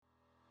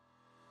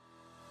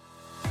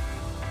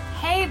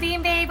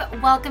Beam Babe.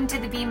 Welcome to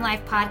the Beam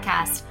Life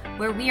podcast,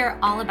 where we are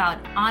all about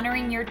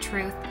honoring your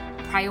truth,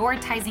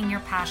 prioritizing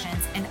your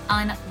passions, and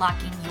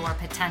unlocking your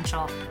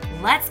potential.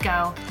 Let's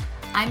go.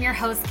 I'm your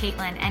host,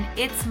 Caitlin, and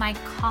it's my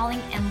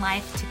calling in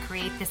life to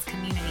create this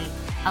community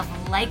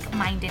of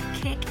like-minded,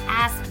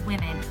 kick-ass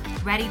women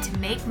ready to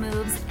make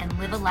moves and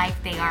live a life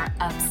they are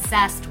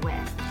obsessed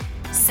with.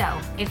 So,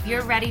 if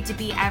you're ready to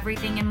be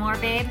everything and more,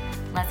 babe,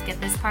 let's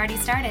get this party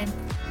started.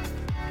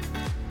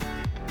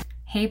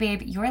 Hey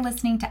babe, you're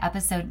listening to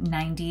episode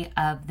 90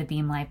 of the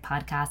Beam Life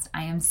podcast.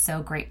 I am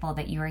so grateful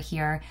that you are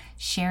here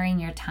sharing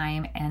your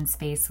time and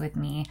space with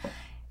me.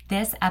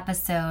 This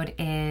episode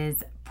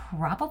is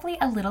probably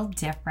a little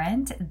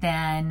different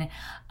than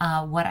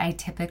what I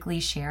typically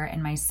share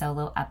in my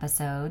solo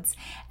episodes.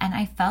 And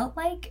I felt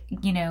like,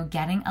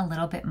 getting a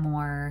little bit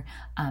more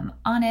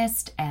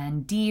honest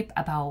and deep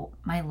about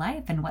my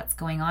life and what's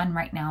going on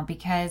right now,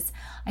 because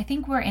I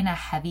think we're in a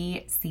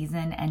heavy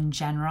season in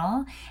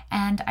general.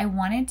 And I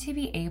wanted to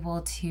be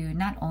able to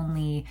not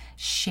only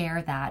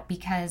share that,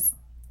 because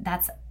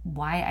that's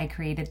why I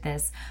created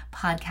this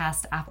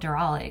podcast after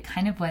all. It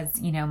kind of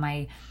was,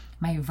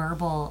 my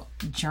verbal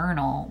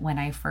journal when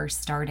I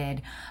first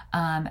started.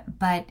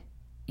 But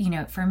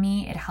for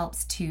me, it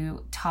helps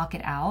to talk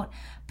it out.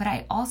 But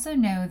I also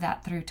know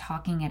that through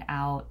talking it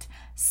out,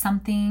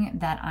 something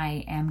that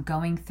I am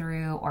going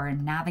through or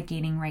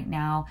navigating right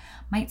now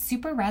might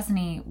super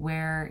resonate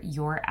where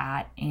you're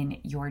at in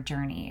your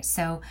journey.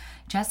 So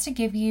just to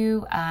give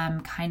you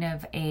kind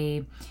of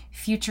a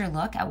future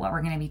look at what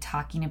we're going to be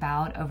talking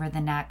about over the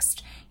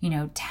next,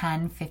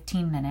 10,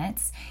 15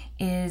 minutes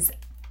is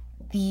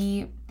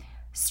the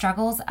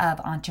struggles of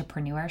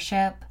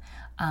entrepreneurship,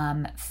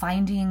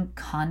 finding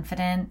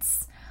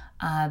confidence,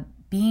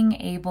 being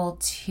able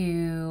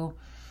to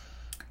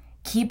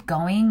keep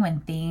going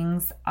when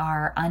things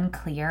are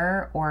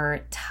unclear or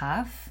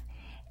tough.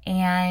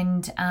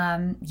 And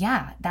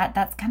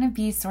that's kind of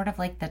be sort of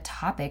like the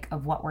topic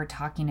of what we're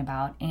talking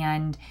about.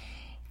 And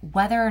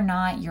whether or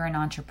not you're an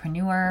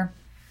entrepreneur,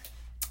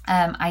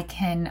 I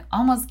can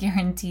almost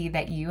guarantee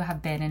that you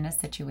have been in a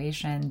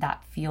situation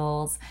that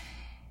feels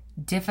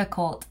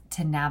difficult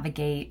to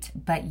navigate,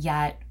 but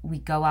yet we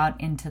go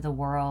out into the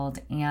world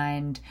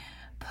and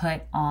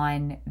put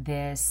on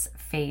this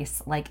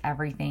face like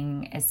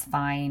everything is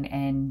fine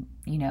and,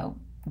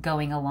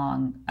 going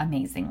along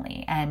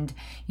amazingly. And,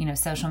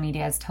 social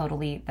media is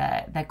totally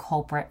the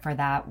culprit for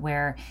that,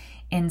 where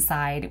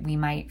inside we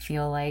might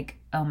feel like,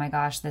 oh my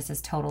gosh, this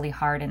is totally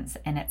hard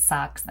and it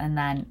sucks. And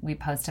then we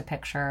post a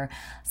picture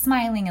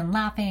smiling and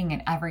laughing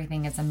and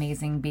everything is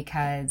amazing,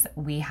 because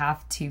we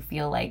have to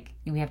feel like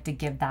we have to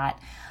give that,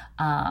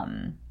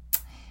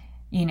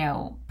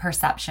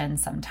 perception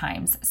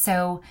sometimes.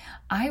 So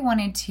I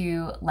wanted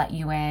to let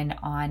you in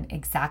on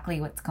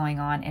exactly what's going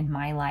on in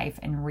my life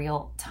in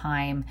real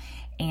time.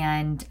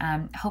 And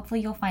hopefully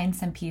you'll find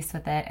some peace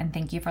with it. And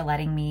thank you for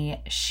letting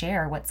me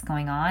share what's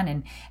going on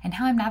and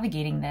how I'm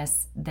navigating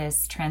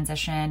this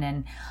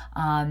transition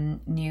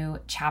and new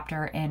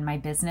chapter in my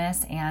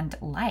business and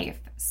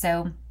life.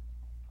 So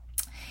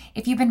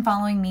if you've been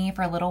following me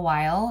for a little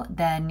while,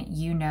 then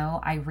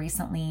I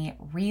recently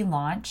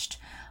relaunched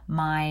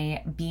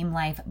my Beam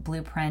Life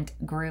Blueprint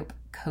group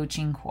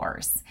coaching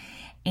course.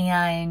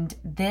 And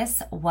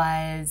this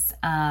was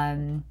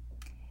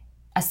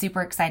a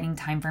super exciting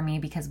time for me,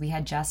 because we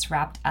had just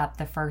wrapped up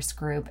the first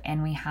group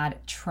and we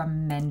had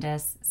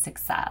tremendous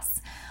success.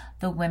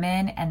 The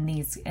women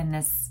in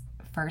this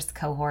first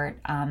cohort,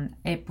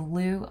 it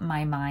blew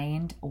my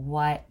mind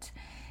what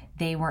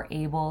they were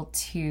able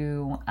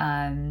to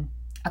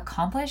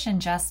accomplish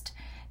in just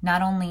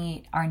not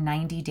only our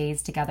 90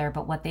 days together,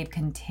 but what they've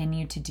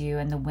continued to do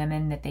and the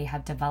women that they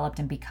have developed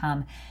and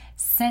become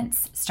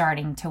since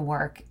starting to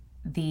work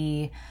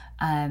the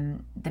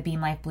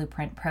Beam Life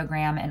Blueprint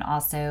program, and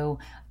also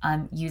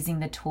using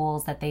the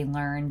tools that they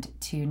learned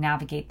to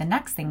navigate the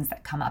next things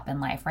that come up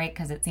in life, right?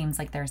 Because it seems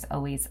like there's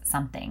always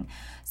something.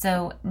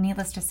 So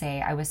needless to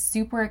say, I was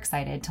super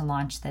excited to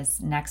launch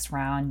this next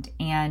round.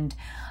 And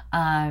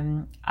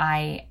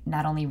I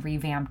not only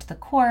revamped the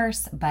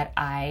course, but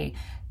I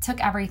took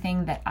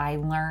everything that I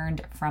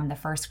learned from the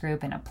first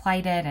group and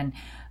applied it, and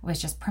was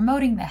just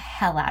promoting the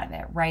hell out of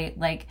it, right?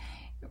 Like,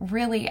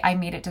 really, I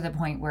made it to the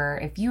point where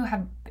if you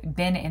have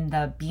been in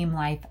the Beam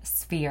Life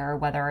sphere,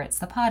 whether it's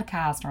the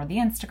podcast or the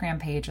Instagram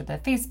page or the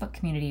Facebook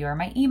community or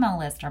my email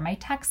list or my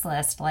text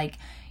list, like,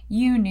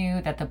 you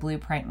knew that the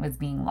blueprint was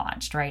being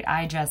launched, right?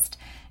 I just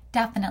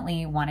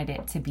definitely wanted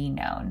it to be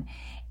known.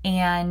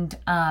 And,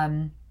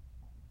 I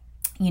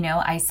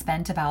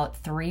spent about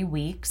 3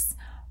 weeks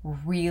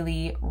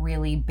really,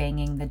 really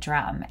banging the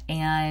drum,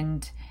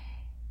 and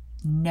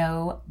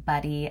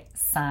nobody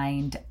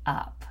signed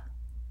up.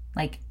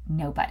 Like,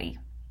 nobody.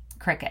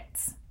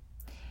 Crickets.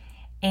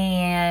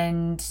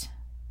 And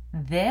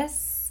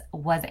this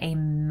was a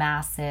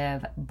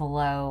massive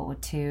blow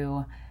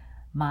to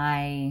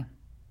my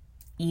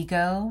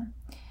ego,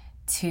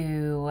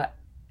 to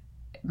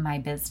my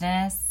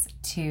business,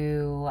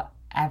 to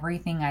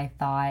everything I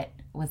thought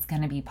was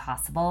going to be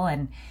possible.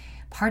 And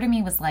part of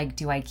me was like,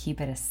 do I keep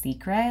it a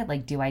secret?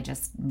 Like, do I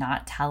just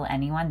not tell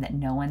anyone that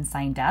no one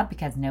signed up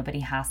because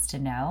nobody has to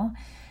know?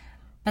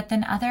 But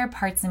then other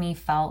parts of me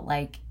felt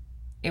like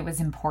it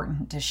was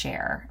important to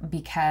share,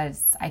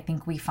 because I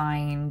think we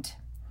find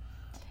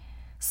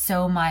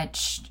so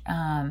much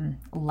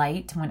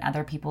light when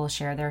other people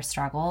share their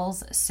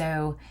struggles.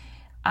 So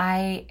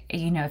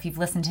if you've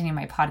listened to any of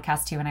my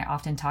podcasts too, and I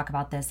often talk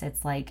about this,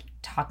 it's like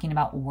talking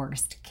about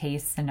worst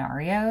case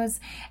scenarios.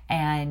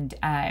 And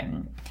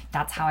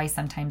that's how I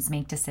sometimes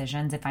make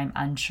decisions. If I'm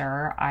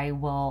unsure, I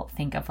will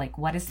think of like,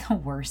 what is the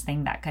worst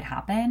thing that could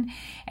happen?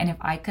 And if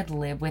I could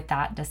live with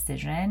that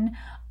decision,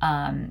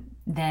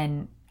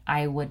 then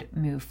I would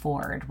move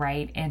forward,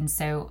 right? And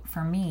so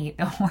for me,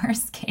 the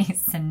worst case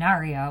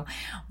scenario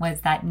was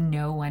that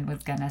no one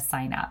was going to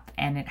sign up,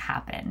 and it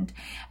happened.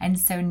 And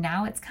so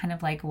now it's kind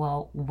of like,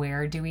 well,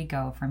 where do we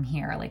go from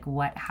here? Like,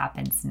 what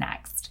happens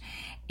next?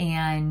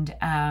 And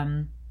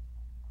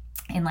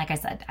like I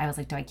said, I was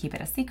like, do I keep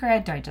it a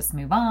secret? Do I just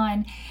move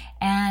on?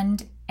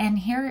 And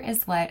here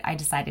is what I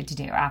decided to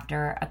do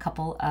after a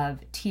couple of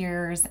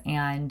tears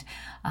and,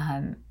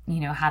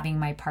 having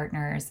my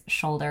partner's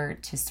shoulder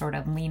to sort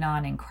of lean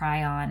on and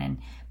cry on, and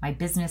my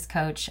business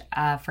coach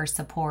for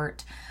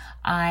support.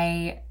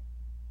 I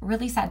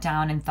really sat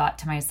down and thought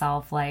to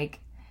myself, like,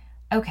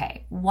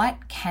 okay,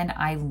 what can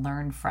I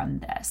learn from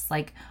this?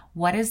 Like,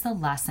 what is the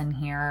lesson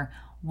here?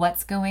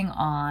 What's going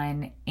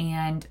on?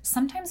 And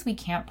sometimes we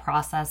can't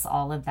process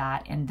all of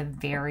that in the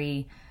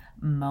very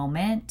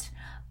moment.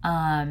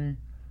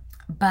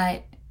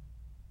 But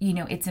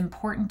it's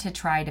important to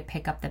try to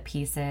pick up the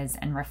pieces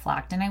and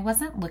reflect. And I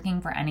wasn't looking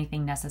for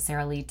anything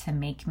necessarily to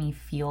make me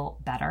feel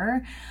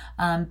better.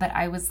 But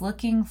I was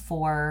looking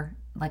for,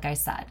 like I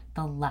said,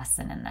 the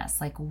lesson in this.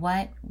 Like,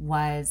 what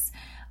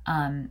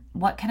can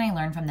I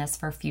learn from this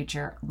for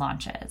future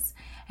launches?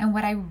 And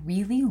what I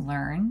really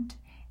learned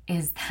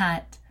is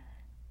that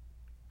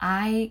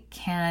I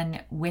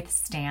can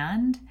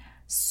withstand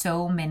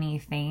so many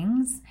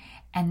things,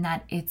 and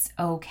that it's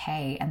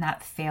okay, and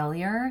that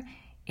failure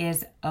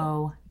is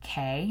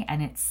okay,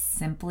 and it's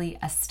simply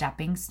a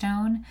stepping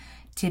stone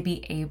to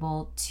be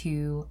able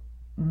to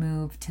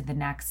move to the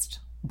next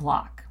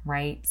block,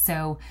 right?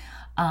 So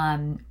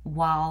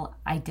while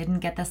I didn't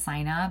get the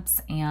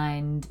signups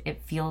and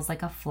it feels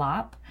like a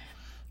flop,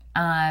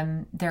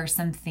 there are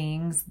some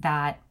things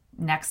that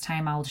next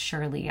time I'll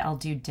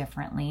do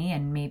differently,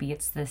 and maybe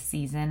it's the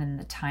season and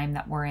the time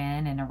that we're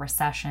in a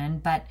recession.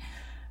 But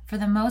for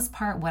the most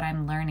part, what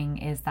I'm learning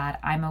is that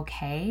I'm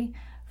okay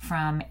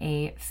from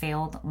a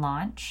failed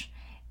launch,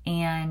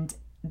 and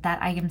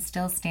that I am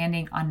still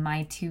standing on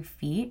my 2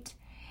 feet.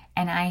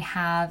 And I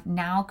have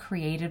now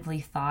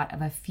creatively thought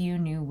of a few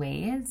new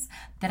ways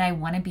that I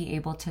want to be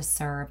able to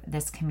serve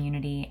this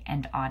community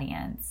and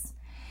audience.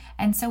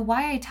 And so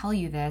why I tell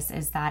you this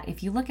is that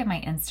if you look at my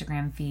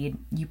Instagram feed,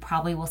 you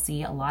probably will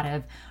see a lot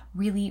of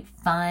really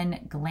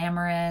fun,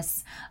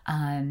 glamorous,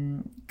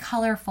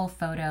 colorful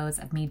photos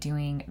of me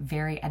doing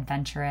very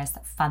adventurous,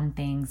 fun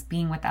things,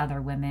 being with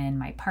other women,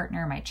 my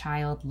partner, my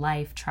child,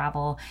 life,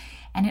 travel,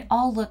 and it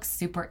all looks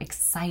super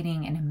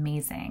exciting and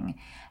amazing.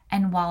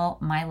 And while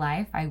my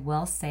life, I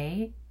will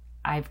say,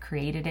 I've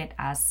created it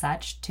as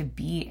such to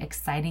be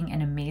exciting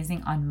and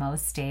amazing on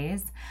most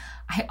days,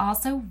 I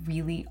also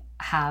really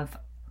have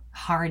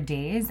hard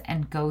days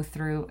and go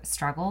through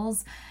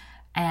struggles,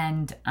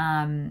 and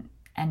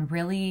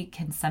really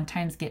can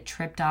sometimes get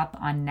tripped up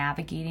on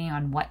navigating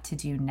on what to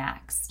do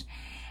next.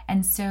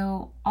 And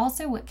so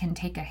also what can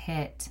take a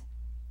hit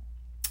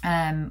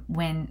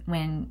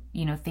when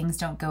things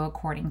don't go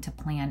according to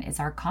plan is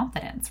our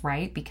confidence,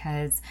 right?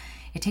 Because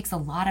it takes a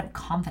lot of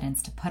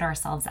confidence to put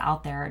ourselves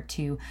out there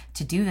to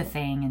do the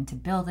thing and to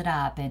build it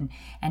up and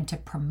to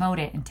promote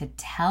it and to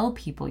tell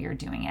people you're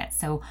doing it.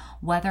 So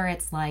whether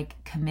it's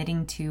like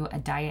committing to a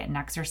diet and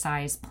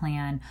exercise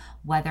plan,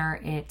 whether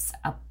it's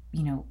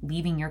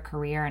leaving your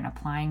career and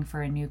applying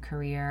for a new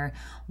career,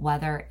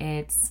 whether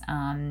it's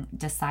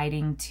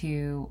deciding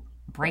to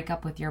break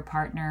up with your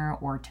partner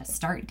or to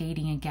start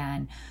dating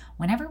again,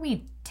 whenever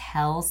we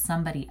tell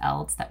somebody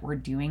else that we're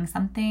doing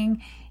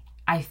something,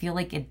 I feel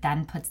like it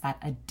then puts that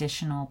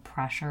additional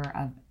pressure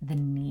of the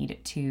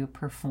need to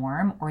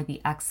perform or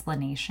the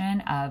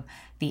explanation of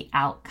the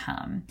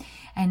outcome.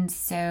 And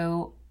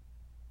so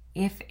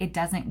if it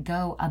doesn't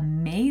go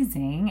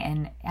amazing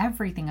and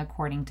everything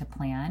according to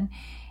plan,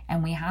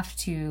 and we have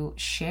to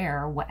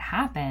share what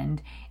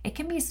happened, it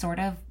can be sort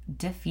of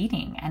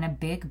defeating and a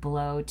big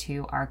blow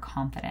to our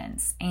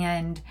confidence.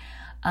 And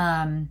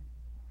had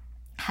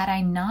I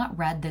not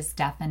read this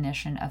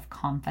definition of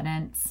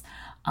confidence,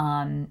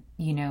 a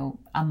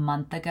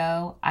month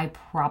ago, I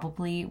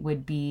probably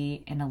would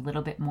be in a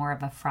little bit more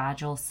of a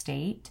fragile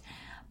state.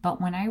 But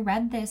when I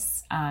read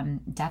this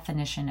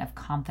definition of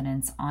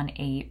confidence on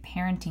a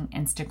parenting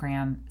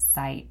Instagram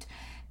site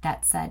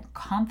that said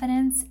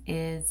confidence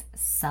is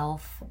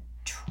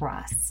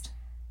self-trust.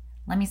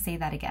 Let me say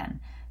that again.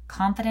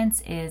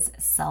 Confidence is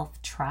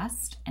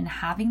self-trust and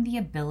having the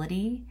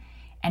ability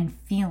and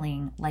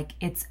feeling like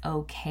it's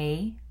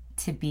okay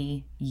to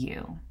be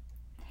you.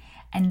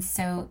 And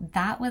so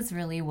that was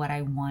really what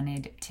I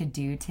wanted to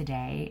do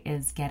today,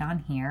 is get on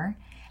here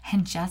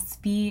and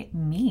just be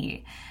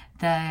me.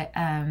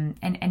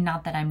 And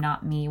not that I'm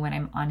not me when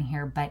I'm on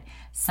here, but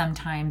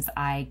sometimes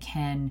I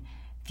can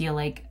feel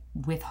like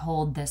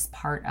withhold this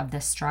part of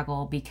the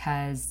struggle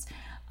because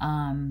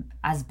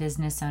as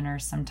business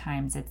owners,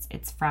 sometimes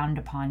it's frowned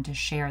upon to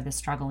share the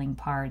struggling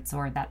parts,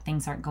 or that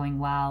things aren't going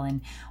well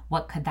and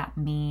what could that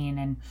mean.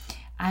 And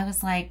I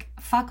was like,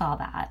 fuck all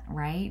that,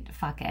 right?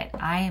 Fuck it.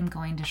 I am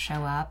going to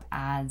show up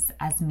as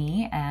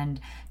me and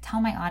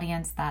tell my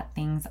audience that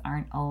things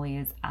aren't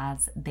always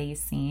as they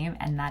seem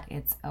and that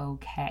it's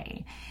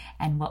okay.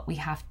 And what we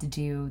have to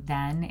do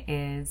then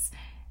is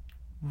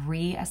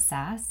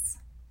reassess,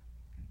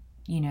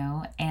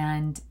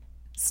 and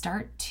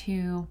start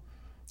to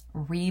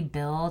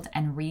rebuild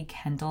and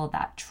rekindle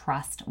that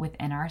trust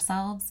within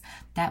ourselves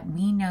that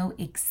we know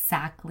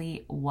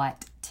exactly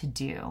what to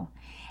do.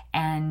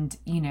 And,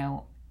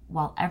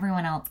 while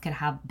everyone else could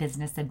have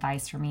business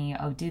advice for me,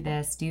 oh, do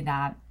this, do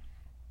that,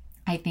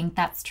 I think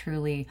that's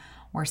truly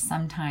where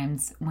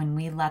sometimes when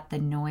we let the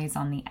noise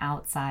on the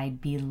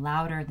outside be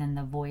louder than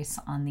the voice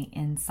on the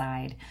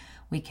inside,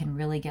 we can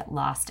really get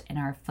lost in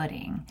our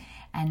footing.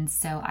 And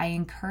so I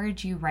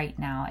encourage you right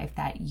now, if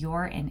that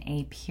you're in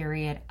a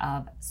period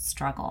of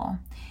struggle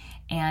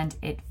and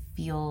it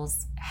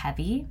feels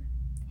heavy,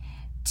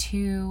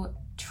 to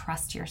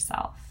trust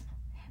yourself,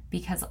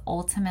 because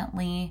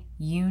ultimately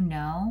you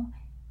know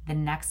the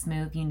next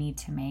move you need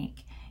to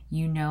make,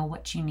 you know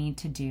what you need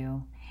to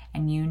do,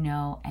 and you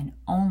know, and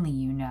only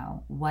you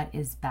know, what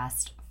is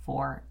best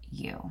for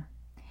you.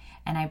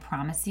 And I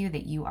promise you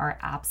that you are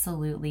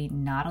absolutely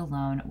not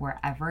alone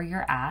wherever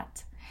you're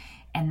at,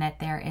 and that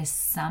there is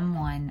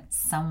someone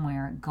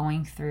somewhere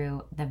going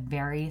through the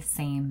very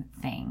same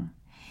thing.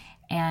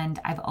 And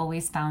I've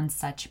always found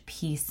such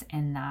peace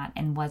in that,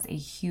 and was a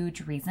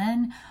huge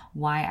reason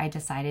why I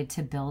decided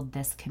to build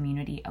this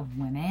community of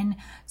women,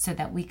 so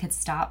that we could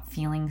stop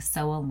feeling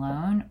so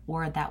alone,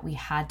 or that we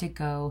had to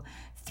go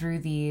through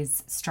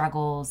these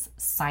struggles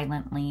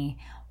silently,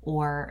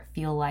 or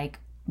feel like,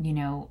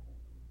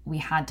 we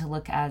had to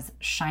look as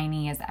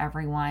shiny as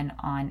everyone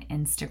on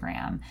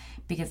Instagram,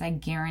 because I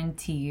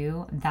guarantee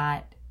you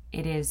that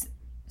it is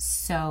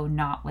so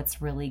not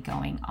what's really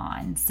going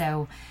on.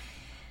 So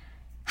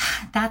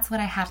that's what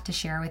I have to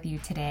share with you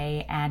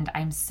today. And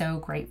I'm so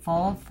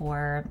grateful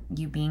for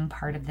you being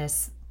part of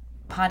this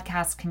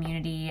podcast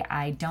community.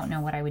 I don't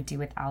know what I would do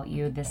without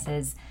you. This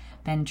has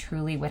been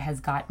truly what has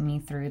gotten me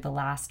through the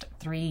last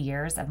 3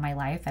 years of my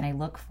life. And I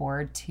look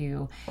forward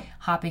to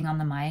hopping on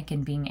the mic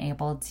and being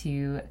able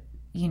to,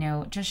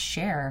 just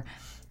share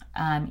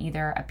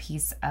either a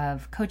piece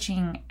of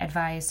coaching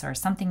advice or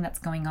something that's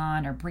going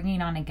on, or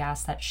bringing on a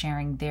guest that's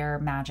sharing their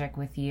magic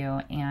with you.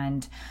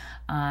 And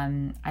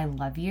I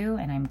love you,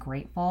 and I'm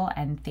grateful,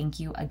 and thank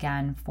you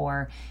again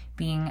for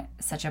being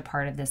such a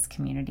part of this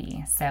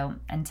community. So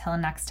until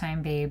next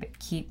time, babe,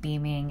 keep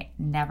beaming,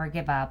 never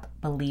give up,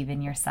 believe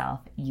in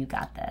yourself. You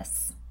got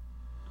this.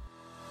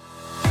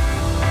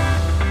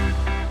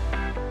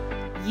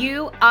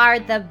 You are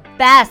the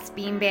best,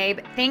 Beam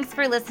Babe. Thanks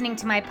for listening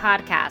to my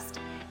podcast.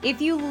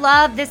 If you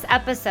love this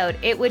episode,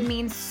 it would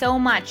mean so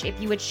much if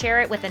you would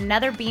share it with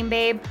another Beam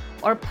Babe,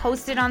 or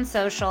post it on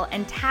social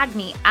and tag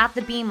me at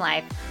The Beam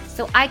Life,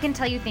 so I can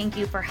tell you thank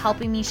you for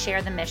helping me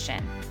share the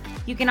mission.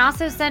 You can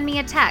also send me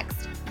a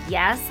text,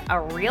 yes,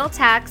 a real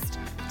text,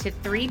 to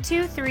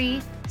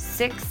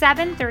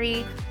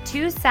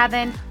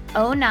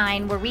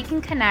 323-673-2709, where we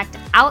can connect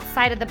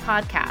outside of the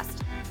podcast.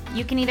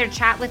 You can either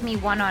chat with me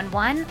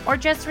one-on-one, or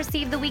just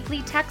receive the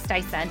weekly text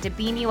I send to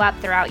beam you up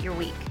throughout your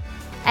week.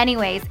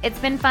 Anyways, it's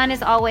been fun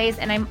as always,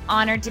 and I'm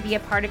honored to be a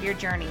part of your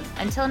journey.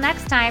 Until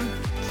next time,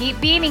 keep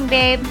beaming,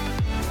 babe.